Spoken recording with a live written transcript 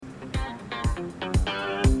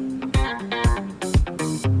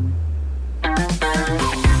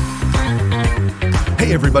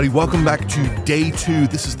Hey everybody, welcome back to day 2.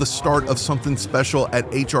 This is the start of something special at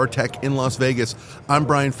HR Tech in Las Vegas. I'm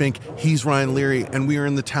Brian Fink, he's Ryan Leary, and we are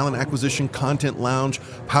in the Talent Acquisition Content Lounge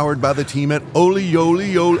powered by the team at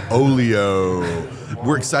Olio.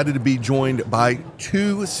 We're excited to be joined by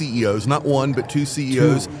 2 CEOs, not one, but 2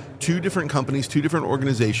 CEOs, 2 different companies, 2 different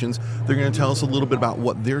organizations. They're going to tell us a little bit about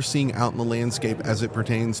what they're seeing out in the landscape as it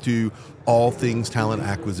pertains to all things talent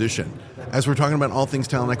acquisition. As we're talking about all things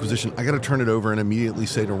talent acquisition, I got to turn it over and immediately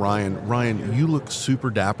say to Ryan, you look super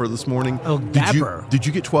dapper this morning. Oh, dapper. Did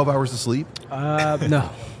you get 12 hours of sleep? No.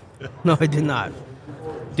 No, I did not.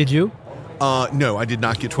 Did you? No, I did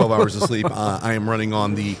not get 12 hours of sleep. I am running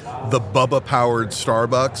on the Bubba-powered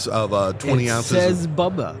Starbucks of 20 ounces. It says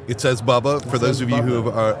Bubba. It says Bubba. For those of you who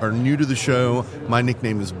are new to the show, my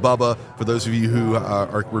nickname is Bubba. For those of you who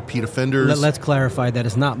are repeat offenders. Let's clarify that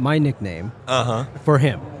is not my nickname for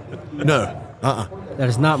him. No. That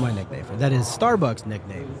is not my nickname. That is Starbucks'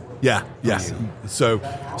 nickname. Yeah. So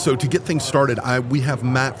to get things started, we have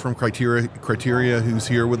Matt from Criteria who's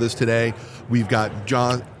here with us today. We've got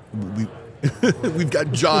John. We've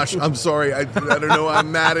got Josh. I'm sorry. I don't know.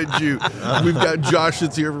 I'm mad at you. We've got Josh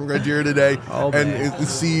that's here from Criteria today. Oh, and man.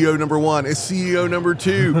 it's CEO number 1. It's CEO number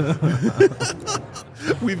 2.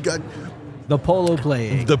 We've got The polo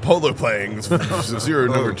playing. Zero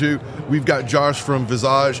number 2. We've got Josh from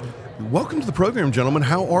Visage. Welcome to the program, gentlemen.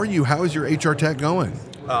 How are you? How is your HR Tech going?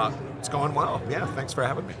 It's going well. Yeah, thanks for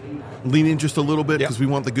having me. Lean in just a little bit because we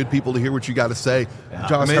want the good people to hear what you got to say.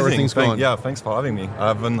 Josh, how are things going? Yeah, thanks for having me. I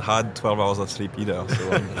haven't had 12 hours of sleep either.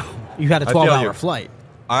 So You had a 12-hour flight.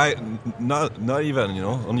 Not even,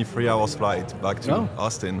 only 3 hours flight back to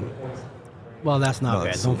Austin. Well, that's not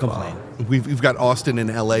bad. Don't complain. We've got Austin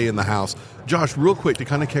and LA in the house. Josh, real quick to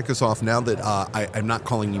kind of kick us off now that I'm not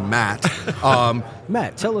calling you Matt.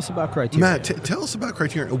 Matt, tell us about Criteria. Matt, tell us about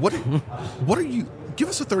Criteria. What are you? Give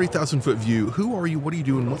us a 30,000-foot view. Who are you? What are you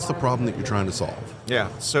doing? What's the problem that you're trying to solve? Yeah,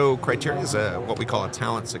 so Criteria is what we call a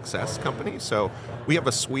talent success company. So we have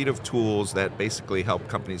a suite of tools that basically help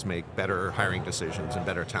companies make better hiring decisions and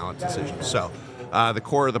better talent decisions. So the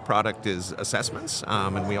core of the product is assessments,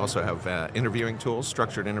 and we also have interviewing tools,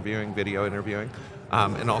 structured interviewing, video interviewing,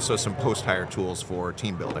 and also some post-hire tools for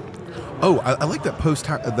team building. Oh, I like that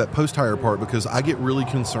post-hire part because I get really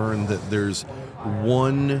concerned that there's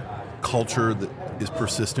one culture that is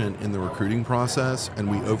persistent in the recruiting process, and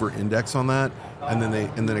we over-index on that, and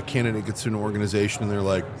then a candidate gets to an organization and they're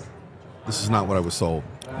like, "This is not what I was sold."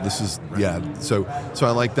 This is So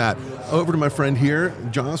I like that. Over to my friend here,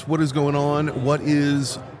 Josh. What is going on? What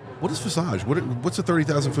is Visage? What's a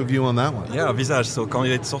 30,000-foot view on that one? Yeah, Visage. So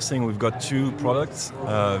candidate sourcing, we've got 2 products.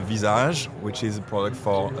 Visage, which is a product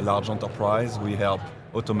for a large enterprise. We help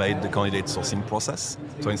automate the candidate sourcing process.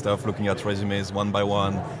 So instead of looking at resumes one by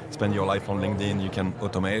one, spend your life on LinkedIn, you can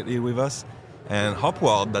automate it with us. And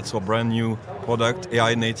Hopward, that's our brand new product,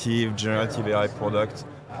 AI native, generative AI product,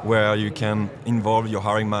 where you can involve your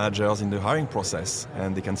hiring managers in the hiring process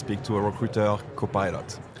and they can speak to a recruiter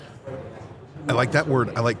copilot. I like that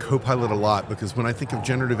word. I like copilot a lot because when I think of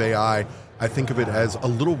generative AI, I think of it as a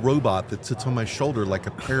little robot that sits on my shoulder like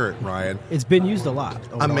a parrot, Ryan. It's been used a lot.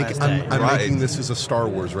 I'm making this as a Star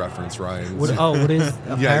Wars reference, Ryan. What is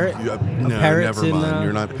a parrot? No, never mind.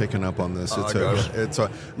 You're not picking up on this.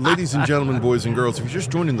 Ladies and gentlemen, boys and girls, if you're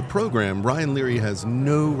just joining the program, Ryan Leary has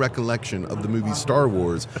no recollection of the movie Star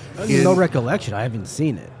Wars. No recollection. I haven't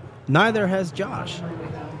seen it. Neither has Josh.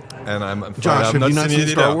 And I'm Josh, have you not seen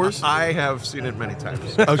Star Wars? I have seen it many times.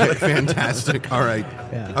 Okay, fantastic. All right.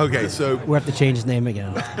 Yeah. Okay, so we have to change his name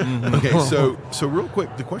again. Okay, so real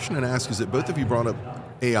quick, the question I'd ask is that both of you brought up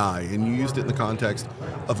AI, and you used it in the context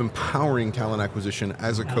of empowering talent acquisition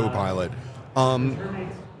as a co-pilot.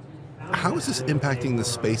 How is this impacting the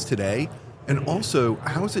space today? And also,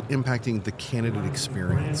 how is it impacting the candidate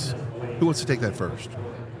experience? Who wants to take that first?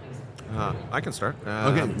 I can start.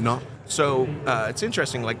 So it's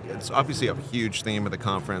interesting. Like, it's obviously a huge theme of the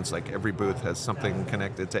conference. Like, every booth has something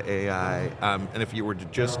connected to AI. And if you were to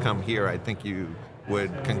just come here, I think you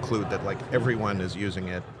would conclude that like everyone is using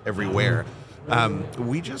it everywhere.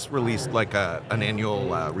 We just released like an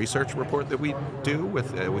annual research report that we do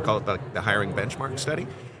with we call it the hiring benchmark study.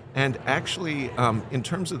 And actually, in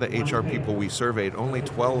terms of the HR people we surveyed, only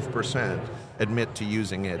 12% admit to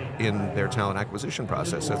using it in their talent acquisition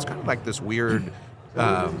process. So it's kind of like this weird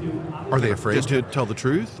Are they afraid to tell the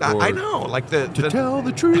truth? I know, like to tell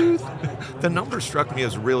the truth. The number struck me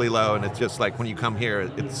as really low, and it's just like when you come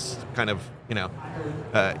here, it's kind of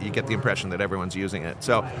you get the impression that everyone's using it.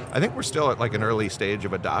 So I think we're still at like an early stage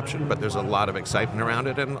of adoption, but there's a lot of excitement around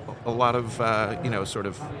it, and a lot of sort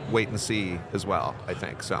of wait and see as well. I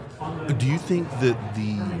think so. Do you think that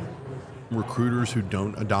the recruiters who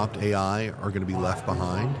don't adopt AI are going to be left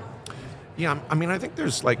behind? Yeah, I mean, I think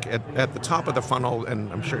there's like at the top of the funnel,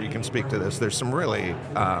 and I'm sure you can speak to this, there's some really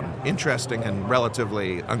interesting and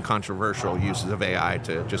relatively uncontroversial uses of AI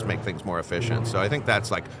to just make things more efficient. So I think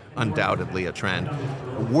that's like undoubtedly a trend.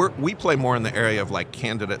 We play more in the area of like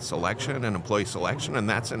candidate selection and employee selection, and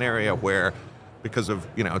that's an area where, because of,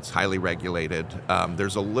 it's highly regulated,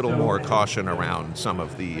 there's a little more caution around some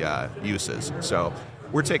of the uses. So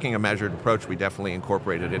we're taking a measured approach. We definitely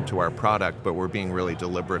incorporate it into our product, but we're being really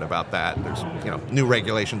deliberate about that. There's new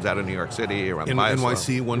regulations out of New York City around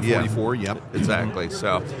NYC 144. Yeah. Yep, exactly.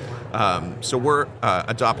 So we're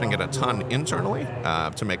adopting it a ton internally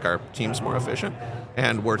to make our teams more efficient,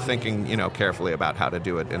 and we're thinking carefully about how to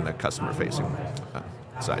do it in the customer-facing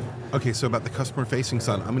side. Okay, so about the customer-facing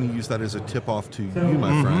side, I'm going to use that as a tip-off to you,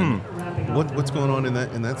 my friend. What's going on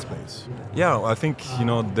in that space? Yeah, I think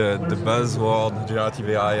the buzzword generative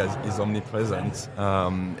AI is omnipresent,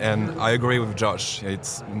 and I agree with Josh.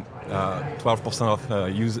 It's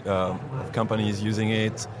 12% of companies using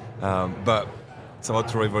it, but it's about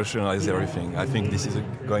to revolutionize everything. I think this is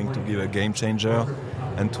going to be a game changer.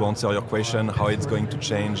 And to answer your question, how it's going to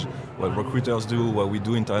change what recruiters do, what we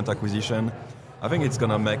do in talent acquisition, I think it's going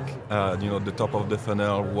to make the top of the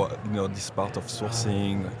funnel, this part of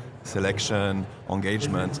sourcing, selection,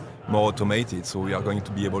 engagement, more automated. So we are going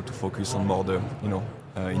to be able to focus on more the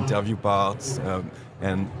interview parts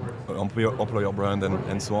and employer brand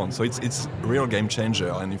and so on. So it's a real game changer.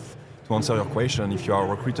 And to answer your question, if you are a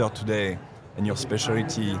recruiter today and your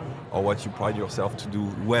specialty or what you pride yourself to do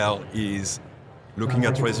well is looking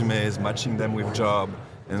at resumes, matching them with job,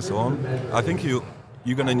 and so on, I think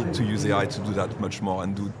you're going to need to use AI to do that much more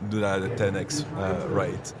and do that at a 10x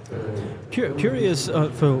rate. Curious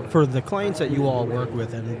for the clients that you all work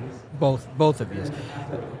with, and both of you,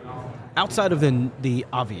 outside of the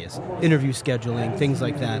obvious interview scheduling, things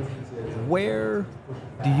like that, where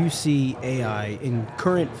do you see AI in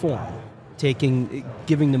current form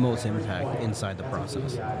giving the most impact inside the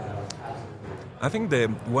process? I think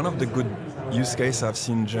one of the good use cases I've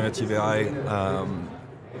seen generative AI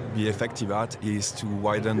be effective at is to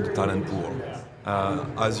widen the talent pool.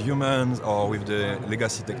 As humans or with the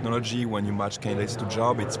legacy technology, when you match candidates to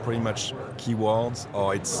job, it's pretty much keywords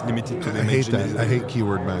or it's limited to the image. I hate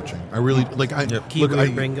keyword matching. I really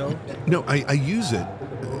keyword bingo. No, I use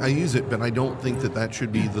it, but I don't think that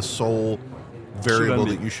should be the sole variable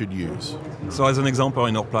that you should use. So as an example,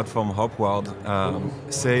 in our platform Upward,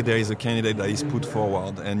 say there is a candidate that is put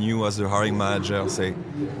forward and you as the hiring manager say,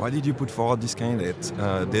 why did you put forward this candidate?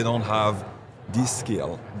 They don't have this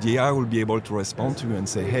skill. The AI will be able to respond to you and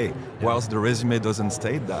say, hey, whilst the resume doesn't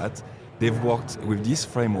state that, they've worked with this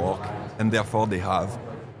framework and therefore they have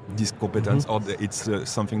this competence or it's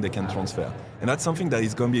something they can transfer. And that's something that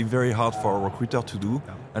is going to be very hard for a recruiter to do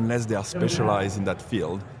unless they are specialized in that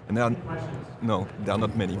field. And there are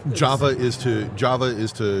not many. Java is to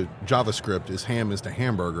JavaScript as ham is to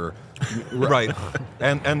hamburger. Right.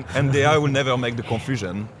 And the AI will never make the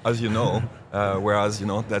confusion, as you know, whereas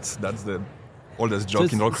that's the oldest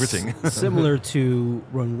joke in recruiting. Similar to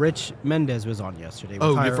when Rich Mendez was on yesterday.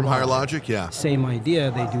 With from Higher Logic, yeah. Same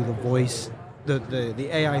idea. They do the voice, the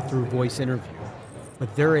AI through voice interview.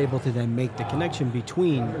 But they're able to then make the connection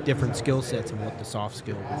between different skill sets and what the soft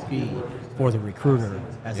skill would be for the recruiter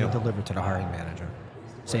as they deliver to the hiring manager.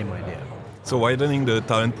 Same idea. So widening the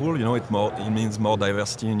talent pool, it means more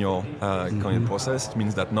diversity in your candidate process. It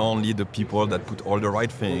means that not only the people that put all the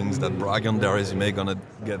right things, that brag on their resume, are going to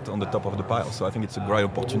get on the top of the pile. So I think it's a great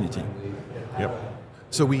opportunity. Yep.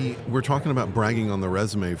 So we're talking about bragging on the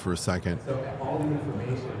resume for a second.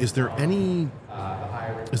 Is there any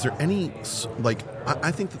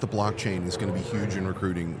I think that the blockchain is going to be huge in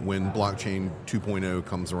recruiting when blockchain 2.0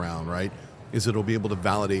 comes around, right? It'll be able to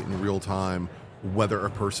validate in real time whether a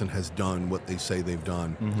person has done what they say they've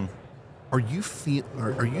done. Mm-hmm. Are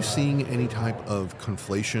you seeing any type of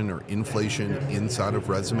conflation or inflation inside of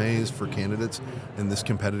resumes for candidates in this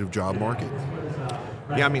competitive job market?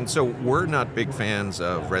 Yeah, I mean, so we're not big fans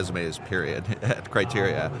of resumes, period, at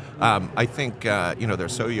Criteria. I think, they're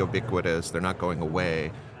so ubiquitous, they're not going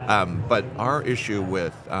away. But our issue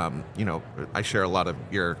with, I share a lot of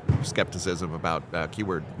your skepticism about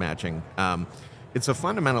keyword matching, it's a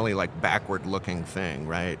fundamentally like backward-looking thing,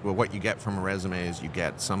 right? Well, what you get from a resume is you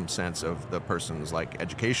get some sense of the person's like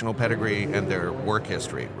educational pedigree and their work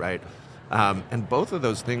history, right? And both of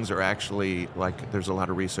those things are actually like there's a lot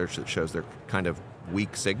of research that shows they're kind of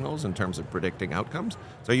weak signals in terms of predicting outcomes.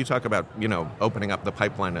 So you talk about opening up the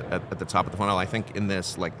pipeline at the top of the funnel. I think in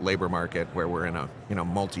this like labor market where we're in a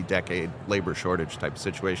multi-decade labor shortage type of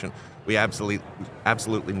situation, we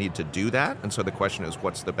absolutely need to do that. And so the question is,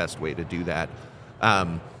 what's the best way to do that?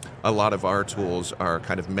 A lot of our tools are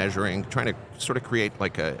kind of measuring, trying to sort of create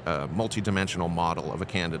like a multi-dimensional model of a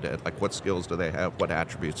candidate, like what skills do they have, what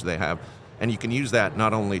attributes do they have, and you can use that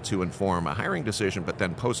not only to inform a hiring decision, but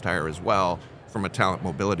then post-hire as well. From a talent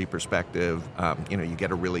mobility perspective, you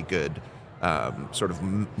get a really good sort of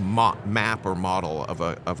map or model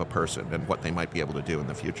of a person and what they might be able to do in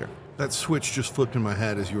the future. That switch just flipped in my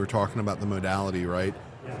head as you were talking about the modality, right?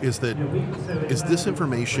 Is this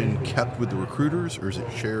information kept with the recruiters or is it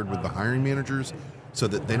shared with the hiring managers so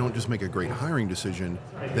that they don't just make a great hiring decision,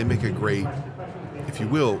 they make a great, if you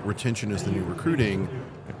will, retention is the new recruiting,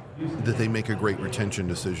 that they make a great retention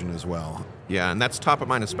decision as well. Yeah, and that's top of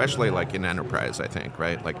mind, especially like in enterprise, I think,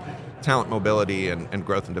 right? Like talent mobility and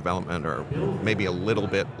growth and development are maybe a little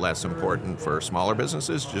bit less important for smaller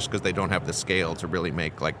businesses just because they don't have the scale to really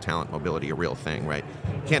make like talent mobility a real thing, right?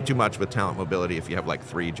 You can't do much with talent mobility if you have like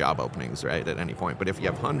 3 job openings, right, at any point. But if you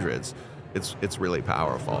have hundreds, it's really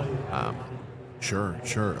powerful. Sure.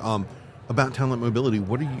 About talent mobility,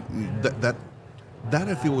 what are you, that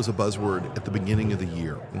I feel was a buzzword at the beginning of the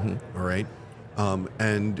year, all right?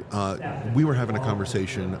 And we were having a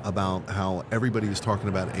conversation about how everybody is talking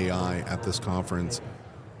about AI at this conference.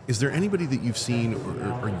 Is there anybody that you've seen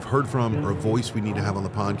or you've heard from or a voice we need to have on the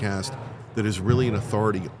podcast that is really an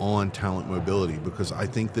authority on talent mobility? Because I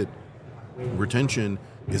think that retention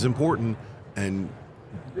is important and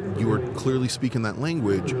you are clearly speaking that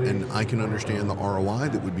language and I can understand the ROI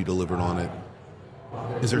that would be delivered on it.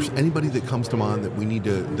 Is there anybody that comes to mind that we need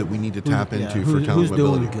to tap into for talent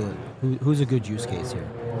mobility? Who's doing good? Who's a good use case here?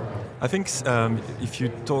 I think if you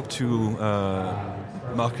talk to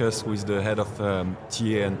Marcus, who is the head of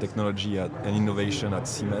TA and technology and innovation at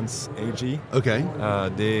Siemens AG, okay,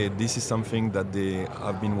 this is something that they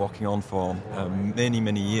have been working on for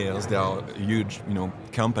many years. They are a huge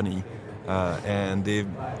company, and they've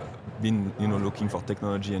been looking for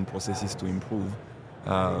technology and processes to improve.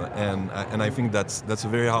 And I think that's a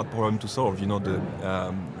very hard problem to solve.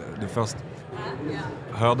 The first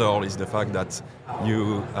hurdle is the fact that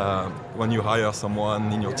when you hire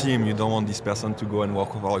someone in your team, you don't want this person to go and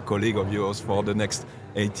work for a colleague of yours for the next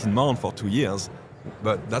 18 months, for 2 years.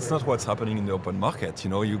 But that's not what's happening in the open market.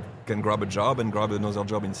 You can grab a job and grab another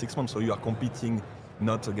job in 6 months. So you are competing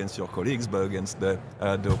not against your colleagues, but against the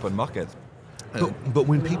open market. But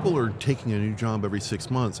when people are taking a new job every 6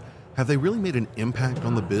 months, have they really made an impact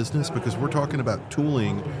on the business? Because we're talking about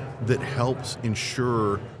tooling that helps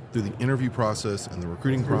ensure through the interview process and the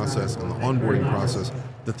recruiting process and the onboarding process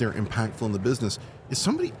that they're impactful in the business. Is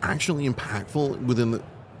somebody actually impactful within the...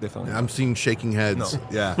 Definitely. I'm seeing shaking heads. No.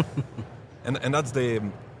 Yeah. and that's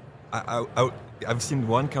I've seen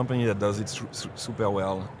one company that does it super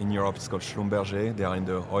well in Europe. It's called Schlumberger. They are in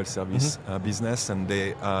the oil service business, and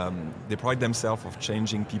they pride themselves of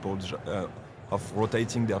changing people, of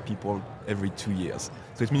rotating their people every 2 years.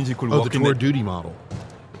 So it means you could work the tour duty model.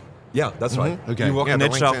 Yeah, that's right. Okay. You work in HR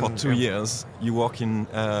LinkedIn, for 2 years. You work in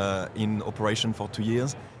operation for 2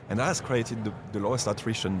 years, and that has created the lowest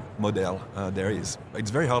attrition model there is. It's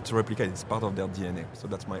very hard to replicate. It's part of their DNA. So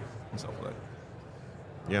that's my answer for that.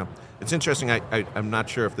 Yeah, it's interesting. I'm not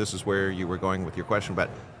sure if this is where you were going with your question, but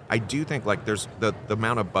I do think like there's the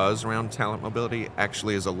amount of buzz around talent mobility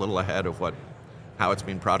actually is a little ahead of how it's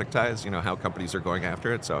being productized, how companies are going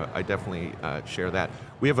after it. So I definitely share that.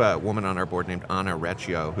 We have a woman on our board named Anna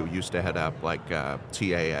Recchio who used to head up like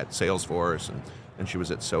TA at Salesforce, and she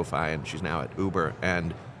was at SoFi, and she's now at Uber.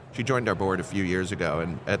 And she joined our board a few years ago,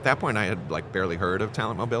 and at that point I had like barely heard of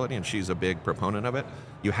talent mobility, and she's a big proponent of it.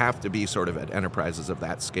 You have to be sort of at enterprises of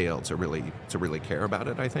that scale to really care about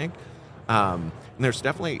it, I think. And there's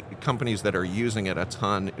definitely companies that are using it a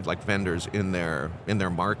ton, like vendors in their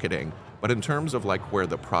marketing. But in terms of like where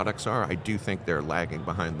the products are, I do think they're lagging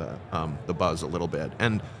behind the buzz a little bit.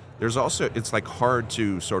 And there's also, it's like hard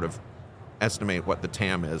to sort of estimate what the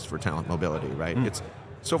TAM is for talent mobility, right?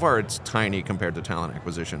 So far it's tiny compared to talent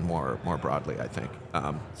acquisition more broadly, I think.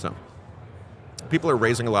 So people are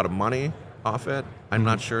raising a lot of money off it. I'm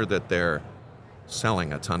not sure that they're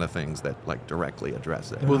selling a ton of things that like directly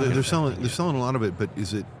address it. Well, they're selling a lot of it, but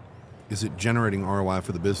is it generating ROI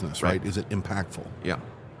for the business, right? Is it impactful? Yeah.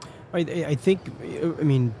 I think,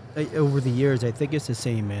 over the years, I think it's the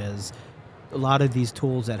same as a lot of these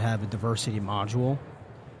tools that have a diversity module,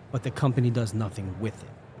 but the company does nothing with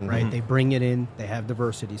it, right? They bring it in, they have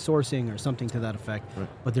diversity sourcing or something to that effect,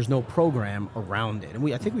 but there's no program around it.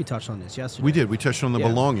 And I think we touched on this yesterday. We did. We touched on the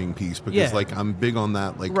belonging piece because, I'm big on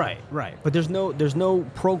that. Right. But there's no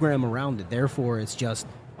program around it. Therefore, it's just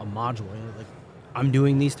a module. Like, I'm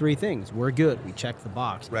doing these 3 things. We're good. We check the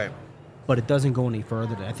box. Right. But it doesn't go any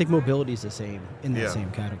further. I think mobility is the same in the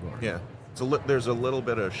same category. Yeah. There's a little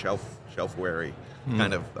bit of shelf-weary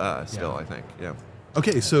kind of still, I think. Yeah.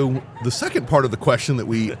 Okay, so the second part of the question that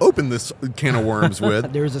we opened this can of worms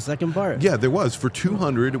with. There was a second part. Yeah, there was. For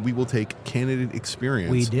 200, we will take candidate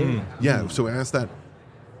experience. We did. Yeah, so I asked that.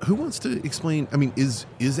 Who wants to explain? I mean, is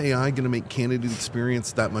AI going to make candidate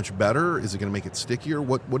experience that much better? Is it going to make it stickier?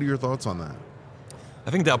 What are your thoughts on that?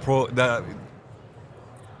 I think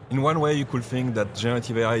in one way, you could think that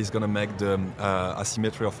generative AI is going to make the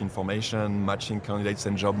asymmetry of information, matching candidates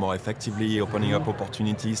and job more effectively, opening up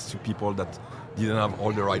opportunities to people that didn't have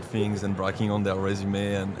all the right things and bragging on their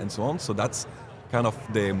resume and so on. So that's kind of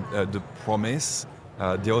the promise.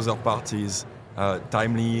 The other part is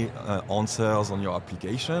timely answers on your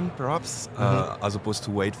application, perhaps, as opposed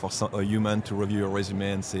to wait for a human to review your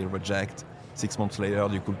resume and say reject. 6 months later,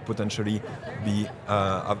 you could potentially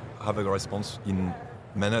have a response in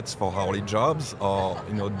minutes for hourly jobs or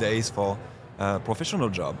days for professional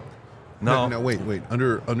job. No, wait.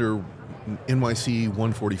 Under NYC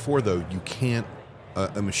 144, though, you can't.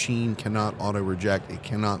 A machine cannot auto reject. It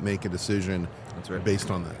cannot make a decision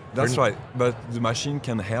based on that. That's right. But the machine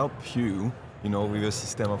can help you, with a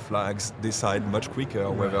system of flags, decide much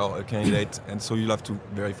quicker whether a candidate. And so you'll have to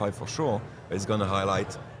verify for sure. It's going to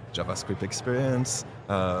highlight JavaScript experience,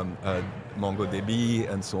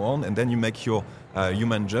 MongoDB, and so on, and then you make your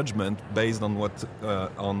human judgment based on what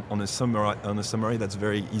on a summary that's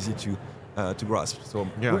very easy to grasp. So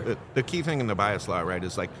the key thing in the bias law, right,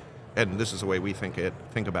 is and this is the way we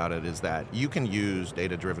think about it, is that you can use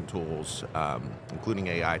data-driven tools, including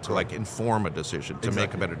AI, to inform a decision, to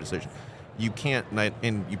make a better decision. You can't,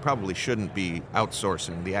 and you probably shouldn't be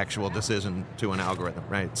outsourcing the actual decision to an algorithm,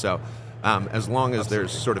 right? So. As long as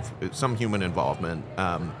there's sort of some human involvement.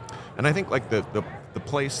 And I think the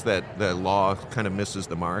place that the law kind of misses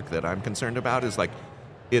the mark that I'm concerned about is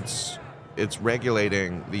it's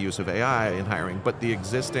regulating the use of AI in hiring, but the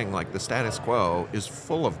existing, the status quo is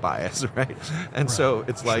full of bias, right? And so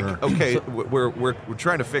it's okay, we're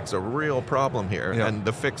trying to fix a real problem here, and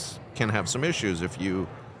the fix can have some issues if you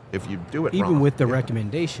do it even wrong. with the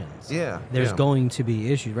recommendations. There's going to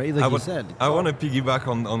be issues, right? You said. I want to piggyback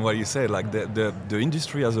on what you said. The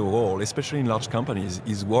industry as a whole, especially in large companies,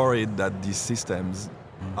 is worried that these systems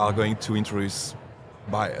are going to introduce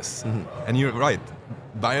bias. And you're right.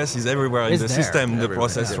 Bias is everywhere in the system, the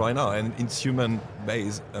process right now, and it's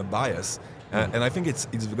human-based bias. And I think it's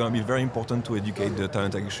going to be very important to educate the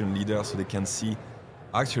talent acquisition leaders so they can see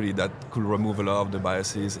actually that could remove a lot of the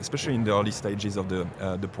biases, especially in the early stages of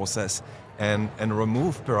the process, and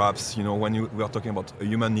remove perhaps, when we are talking about a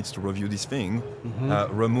human needs to review this thing,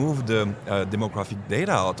 remove the demographic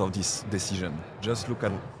data out of this decision. Just look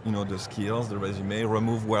at the skills, the resume,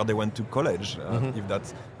 remove where they went to college, if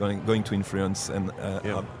that's going to influence and.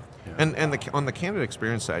 And on the candidate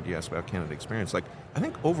experience side, you asked about candidate experience. I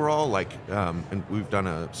think overall, and we've done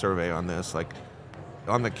a survey on this,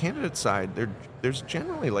 on the candidate side, there's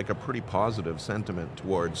generally a pretty positive sentiment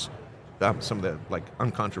towards some of the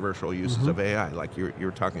uncontroversial uses of AI.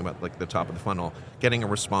 You're talking about the top of the funnel, getting a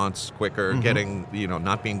response quicker, getting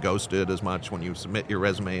not being ghosted as much when you submit your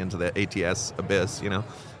resume into the ATS abyss.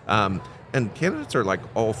 And candidates are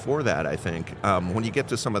all for that. I think when you get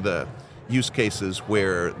to some of the use cases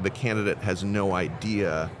where the candidate has no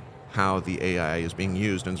idea how the AI is being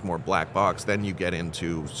used and it's more black box, then you get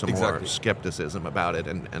into some more skepticism about it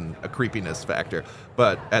and a creepiness factor.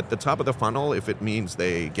 But at the top of the funnel, if it means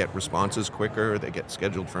they get responses quicker, they get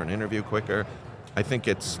scheduled for an interview quicker, I think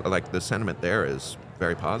it's the sentiment there is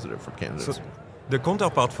very positive for candidates. So the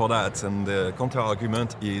counterpart for that and the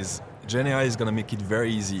counter-argument is Gen AI is going to make it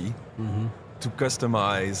very easy to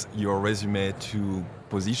customize your resume to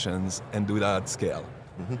positions and do that at scale.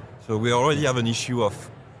 So we already have an issue of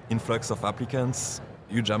influx of applicants,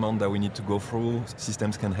 huge amount that we need to go through.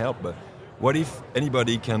 Systems can help, but what if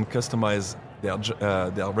anybody can customize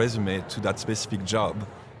their resume to that specific job?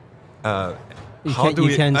 How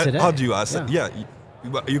do you ask?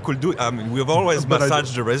 You could do. I mean, we've always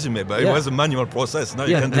massaged the resume, but it was a manual process. Now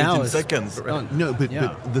you can do it in seconds. No, but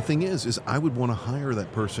the thing is I would want to hire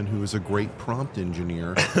that person who is a great prompt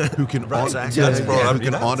engineer who can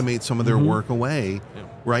automate some of their work away. Yeah.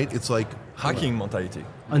 Right? It's like hacking mentality.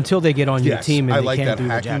 Until they get on your team and I they like can't that do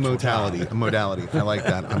hacking the modality. I like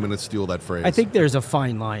that. I'm going to steal that phrase. I think there's a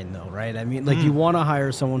fine line, though, right? I mean, like you want to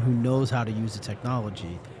hire someone who knows how to use the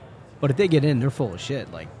technology, but if they get in, they're full of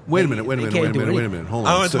shit. Like, wait a minute. Hold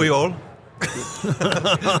on. Aren't we all?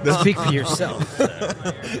 Speak for yourself.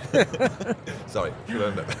 Sorry.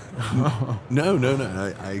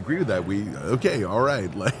 No. I agree with that. All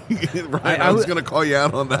right. Like, Ryan, I was going to call you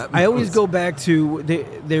out on that. I always go back to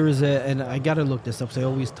there is and I got to look this up. So I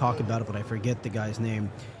always talk about it, but I forget the guy's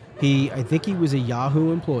name. I think he was a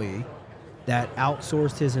Yahoo employee that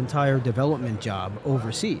outsourced his entire development job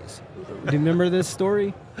overseas. Do you remember this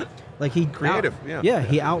story? Like he creative,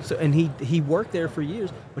 he worked there for years,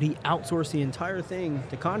 but he outsourced the entire thing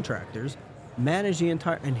to contractors, managed the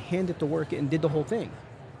entire and handed the work and did the whole thing,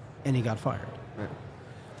 and he got fired. Right.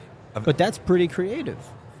 But that's pretty creative.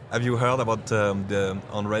 Have you heard about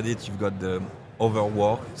on Reddit? You've got the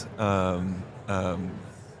overworked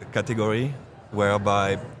category,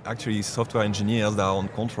 whereby actually software engineers that are on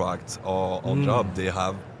contract or on job, they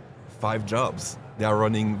have 5 jobs. They are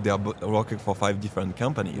working for 5 different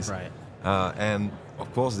companies. Right. And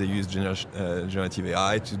of course, they use generative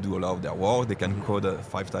AI to do a lot of their work. They can code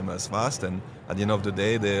 5 times as fast. And at the end of the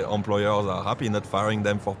day, the employers are happy not firing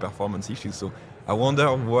them for performance issues. So I wonder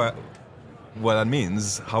what that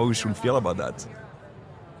means, how we should feel about that.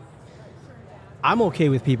 I'm okay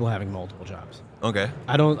with people having multiple jobs. Okay.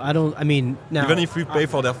 I mean, now, even if we pay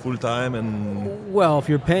for their full time and... Well, if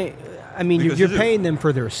you're paying... I mean, you're paying them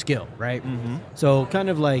for their skill, right? Mm-hmm. So kind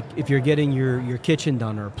of like if you're getting your kitchen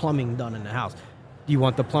done or plumbing done in the house, do you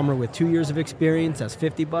want the plumber with 2 years of experience, that's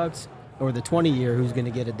 $50, or the 20-year who's going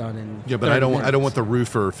to get it done in 30 I don't minutes? want the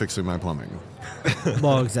roofer fixing my plumbing.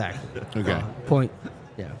 Well, exactly. Okay. Point.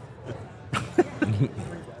 Yeah.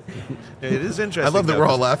 It is interesting. I love that we're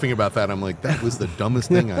all laughing about that. I'm like, that was the dumbest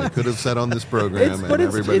thing I could have said on this program, and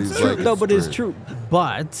everybody's like, it's true.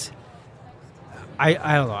 But I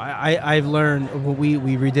don't know. I've learned we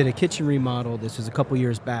redid a kitchen remodel. This was a couple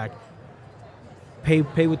years back. Pay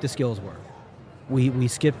what the skills were. We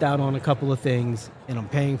skipped out on a couple of things, and I'm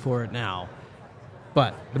paying for it now.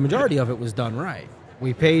 But the majority of it was done right.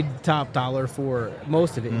 We paid top dollar for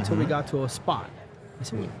most of it until we got to a spot. I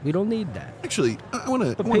said, we don't need that. Actually, I want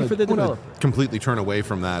to completely turn away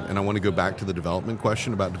from that, and I want to go back to the development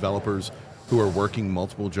question about developers who are working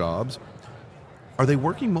multiple jobs. Are they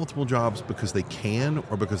working multiple jobs because they can,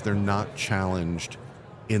 or because they're not challenged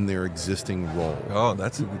in their existing role? Oh,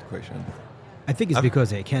 that's a good question. I think it's because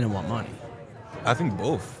they can and want money. I think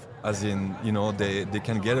both. As in, they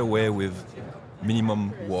can get away with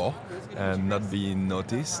minimum work and not being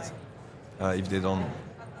noticed if they don't,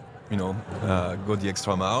 go the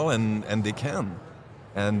extra mile, and they can.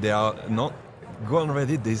 And they are not... Go on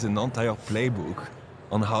Reddit, there's an entire playbook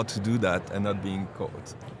on how to do that and not being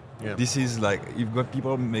caught. Yeah. This is like, you've got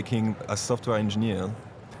people making a software engineer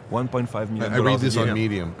 $1.5 million. I read this on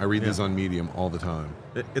Medium. I read this on Medium all the time.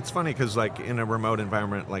 It's funny because, like, in a remote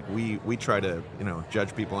environment, like we try to,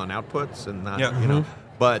 judge people on outputs and not,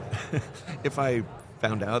 But if I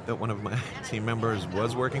found out that one of my team members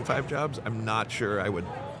was working 5 jobs, I'm not sure I would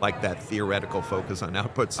like that theoretical focus on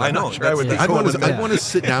outputs. So I know. Sure I'd want to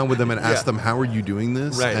sit down with them and ask them, how are you doing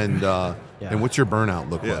this? Right. And what's your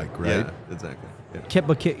burnout look like, right? Yeah, exactly.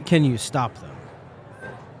 But can you stop them?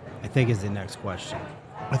 I think is the next question.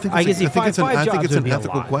 I think it's an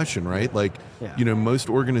ethical question, right? Like, most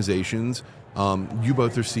organizations, you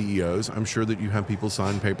both are CEOs. I'm sure that you have people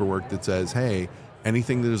sign paperwork that says, hey,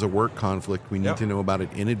 anything that is a work conflict, we need to know about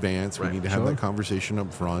it in advance. Right. We need to have that conversation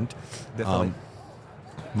up front. Definitely.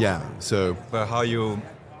 So. But how you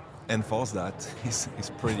enforce that is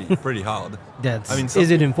pretty hard.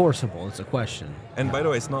 Is it enforceable? It's a question. And by the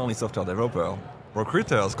way, it's not only software developer.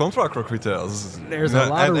 Recruiters, contract recruiters. There's a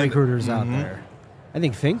lot of recruiters out there. I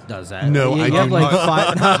think Fink does that. No, I have like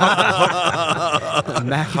 5.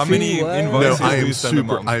 How many invoices do you send a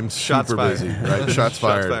month? I'm super busy. Right? Shots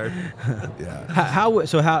fired. Yeah. How would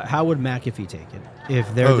McAfee take it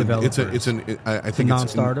if they're developers? I think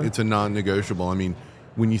it's a non-negotiable. I mean,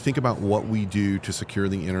 when you think about what we do to secure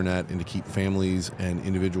the internet and to keep families and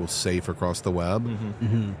individuals safe across the web,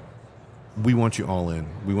 we want you all in.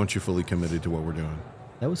 We want you fully committed to what we're doing.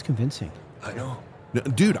 That was convincing. I know. No,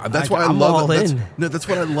 dude, that's why I love it. That's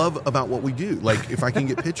what I love about what we do. Like, if I can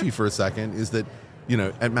get pitchy for a second, is that,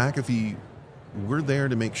 at McAfee, we're there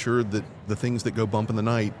to make sure that the things that go bump in the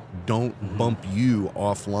night don't bump you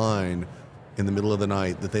offline in the middle of the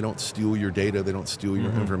night, that they don't steal your data, they don't steal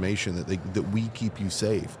your information, that we keep you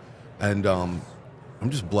safe. And I'm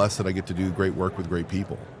just blessed that I get to do great work with great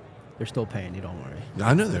people. They're still paying you, don't worry.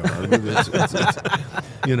 I know they are. It's,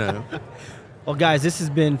 you know. Well, guys, this has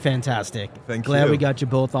been fantastic. Thank Glad you. we got you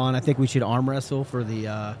both on. I think we should arm wrestle for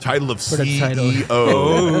the title of for the CEO.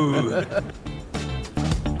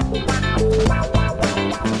 title.